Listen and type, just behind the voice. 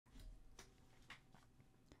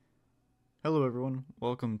Hello everyone,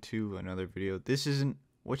 welcome to another video. This isn't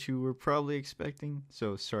what you were probably expecting,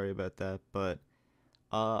 so sorry about that, but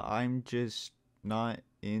I'm just not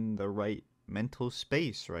in the right mental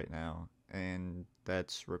space right now, and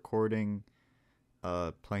that's recording,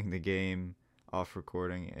 playing the game, off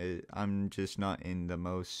recording. I'm just not in the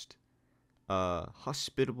most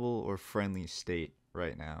hospitable or friendly state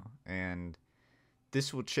right now, and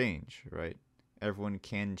this will change, right? Everyone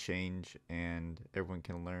can change, and everyone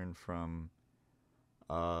can learn from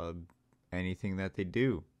uh, anything that they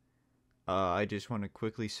do. I just want to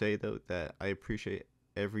quickly say though that I appreciate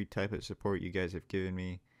every type of support you guys have given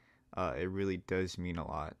me. It really does mean a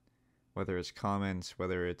lot. Whether it's comments,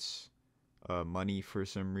 whether it's money for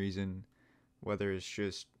some reason, whether it's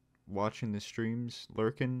just watching the streams,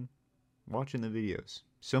 lurking, watching the videos.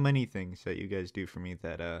 So many things that you guys do for me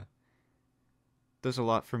that does a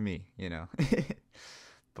lot for me.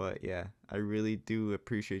 But yeah, I really do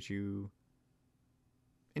appreciate you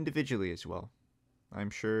individually as well. I'm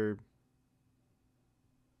sure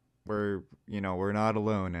we're not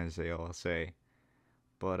alone, as they all say.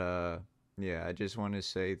 But yeah, I just want to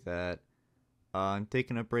say that I'm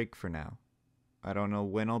taking a break for now. I don't know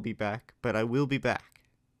when I'll be back, but I will be back.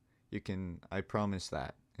 I promise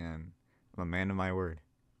that, and I'm a man of my word.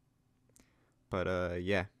 But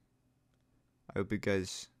yeah, I hope you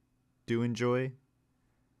guys do enjoy.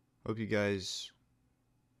 Hope you guys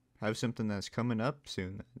have something that's coming up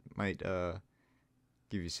soon that might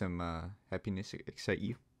give you some happiness, excite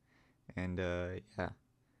you, and yeah,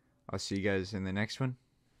 I'll see you guys in the next one.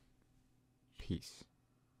 Peace.